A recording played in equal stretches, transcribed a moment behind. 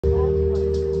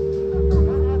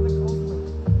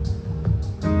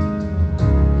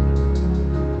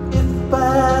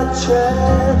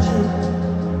tragic,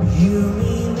 you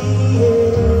mean the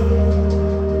end.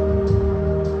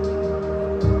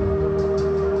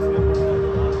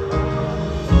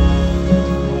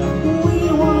 We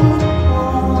weren't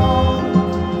born,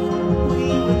 we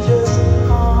were just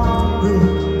hungry.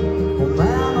 Oh,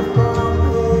 manna from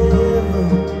heaven.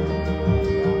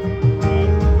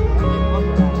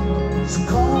 So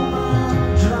come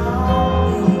and drown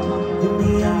me in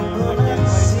the infinite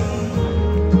sea.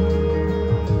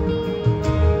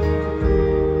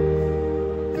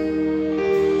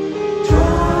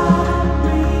 Drown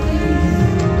me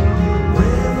in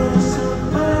rivers of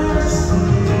mercy,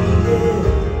 yeah.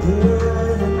 Here I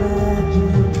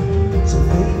imagine some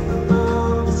faith and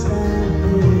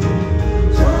understanding.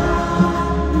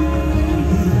 Drown me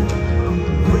in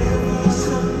rivers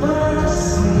of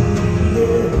mercy,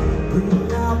 yeah. Bring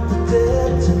out the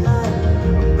dead tonight,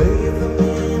 bathe them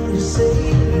in your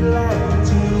sacred light,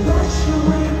 to wash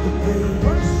away the pain,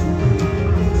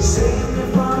 save me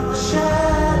from the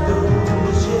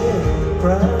shadows, yeah.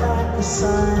 Cry like a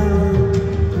siren,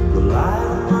 the light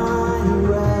of my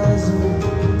horizon.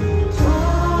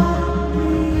 Drown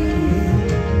me in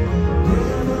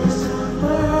rivers of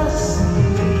mercy,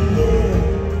 yeah.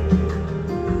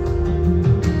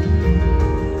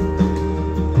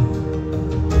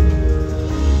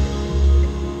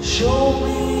 Show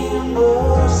me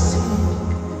mercy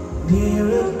near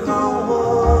the calm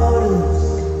waters.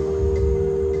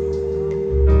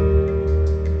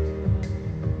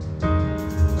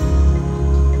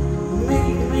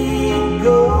 Make me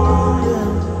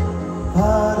golden,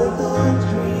 part of the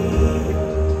dream.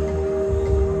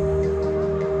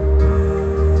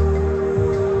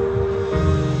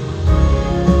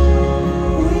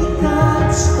 We got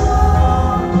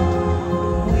started,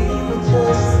 we were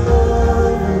just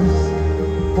lovers,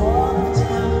 born of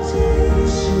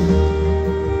temptation.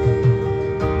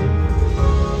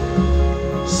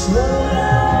 Slow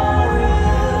down,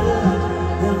 river,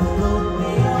 then float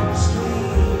me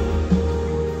upstream.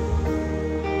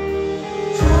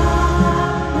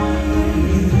 Drown me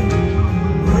in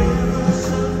rivers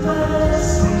of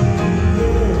mercy,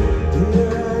 yeah.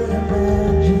 Here I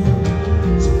imagine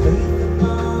some faith and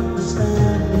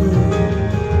understanding.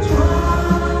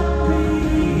 Drown me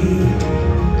in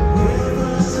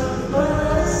rivers of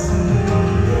mercy,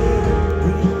 yeah.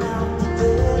 Bring out the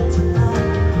dead tonight,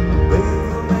 bathe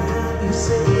them in your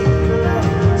sacred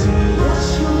light, to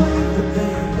wash away the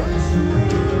pain,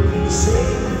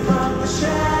 save me from the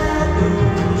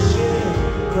shadows, yeah.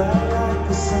 Cry like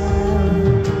a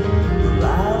siren, the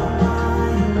light of my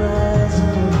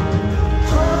horizon.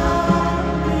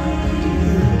 Drown me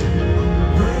in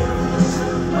rivers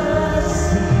of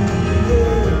mercy,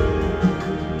 yeah.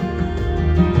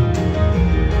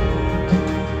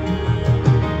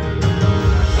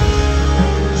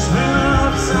 Spinning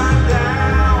upside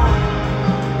down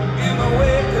in the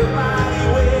wake of mighty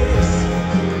waves,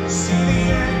 see the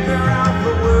anchor of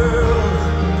the world.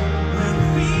 When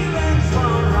feelings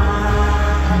run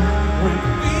high, when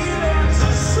feelings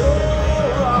are so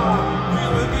raw, we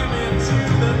will give into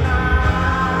the night.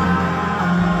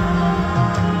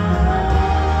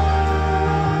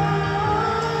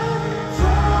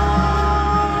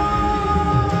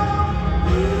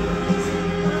 Rivers of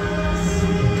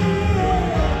mercy, yeah.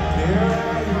 Here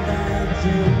I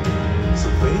imagine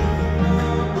some faith and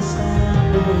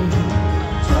understanding.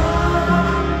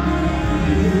 Drown me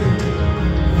in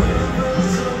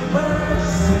rivers of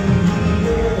mercy,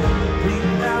 yeah. Bring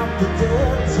out the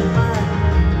dead tonight,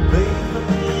 bathe them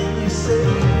in your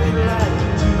sacred light,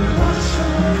 to wash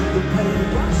away the pain,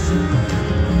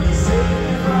 save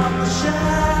me from the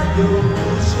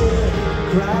shadows, yeah.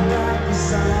 Cry like a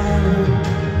siren,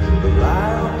 the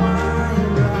light of my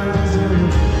horizon.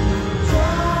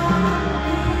 Drown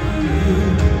me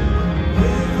in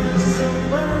rivers of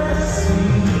mercy,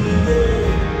 yeah.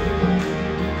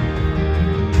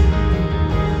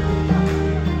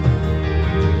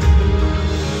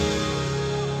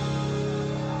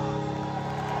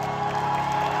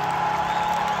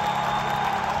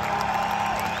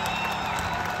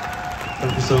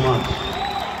 Thank you so much.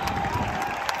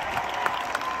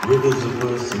 Rivers of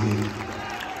Mercy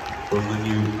from the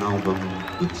new album,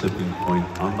 The Tipping Point.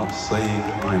 I'm not saying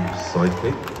I'm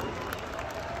psychic,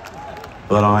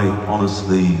 but I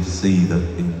honestly see that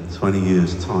in 20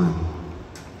 years' time,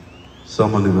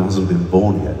 someone who hasn't been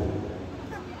born yet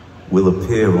will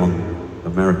appear on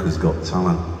America's Got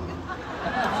Talent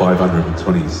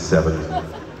 527.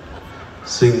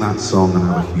 Sing that song and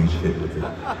have a huge hit with it.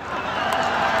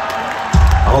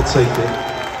 I'll take it.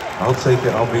 I'll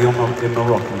be in the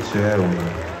rocking chair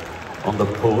on the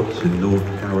porch in North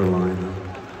Carolina.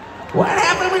 What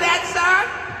happened with that song?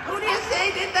 Who did you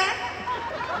say did that?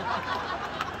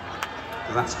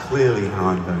 That's clearly how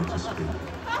I'm going to speak.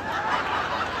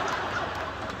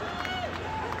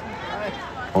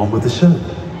 On with the show.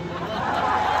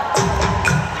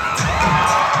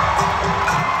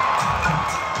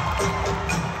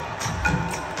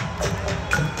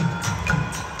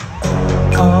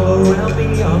 All around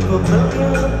me are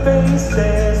familiar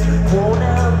faces, worn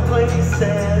out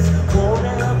places, worn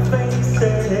out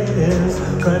faces,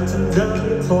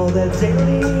 randomly for their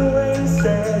daily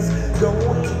races,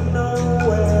 going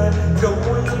nowhere,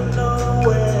 going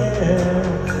nowhere.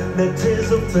 Their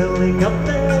tears are filling up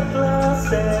their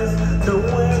glasses, no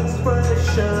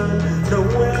expression, no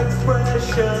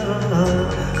expression.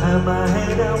 In my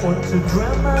head I want to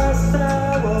drown my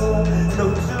sorrow,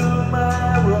 no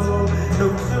tomorrow, no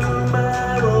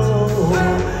tomorrow.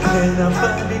 And I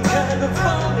find it kind of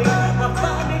funny, I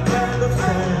find it kind of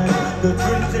sad. The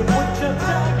dreams in which I'm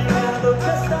talking are the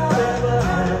best I've ever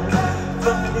had.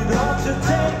 Find it hard to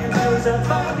take, because I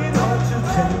find it hard to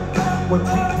take. When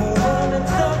people run in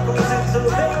circles, it's a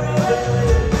very,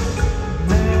 very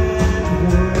mad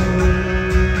world.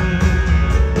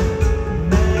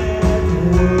 Mad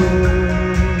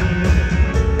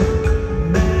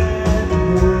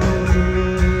world.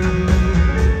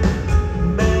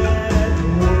 Mad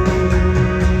world.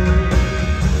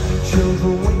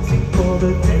 Children waiting for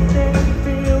the day they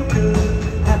feel good.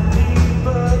 Happy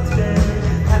birthday,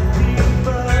 happy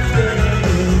birthday.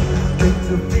 Make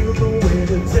them feel the way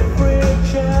the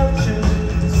temperature should.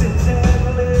 Sit and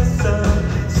listen,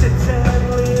 sit and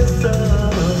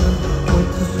listen. Went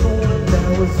to school and I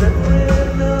was very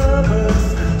nervous.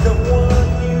 No one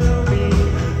knew me,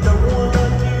 no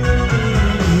one knew me.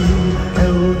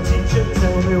 Hello teacher,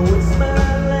 tell me what's my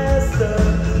lesson.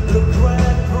 Look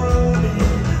right through me,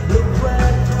 look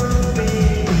right through me.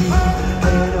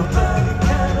 And I find it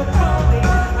kind of funny,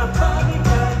 I find it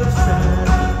kind of sad.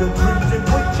 The dreams in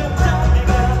which I'm talking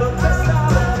are the best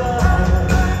I've ever had.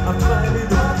 I find it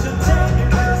hard to take,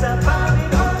 because I find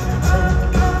it hard to take.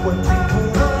 When people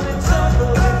run in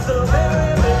circles, it's a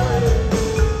very, very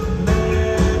mad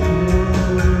world.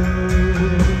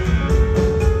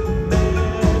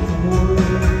 Mad world.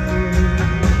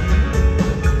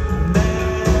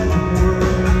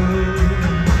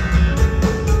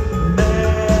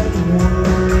 Mad world.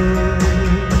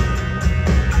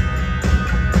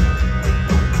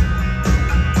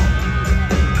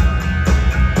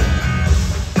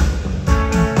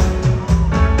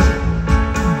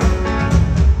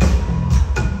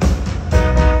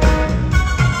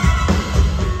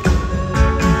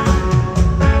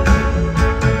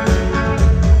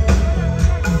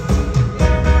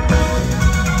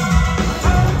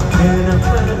 And I'm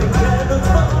finding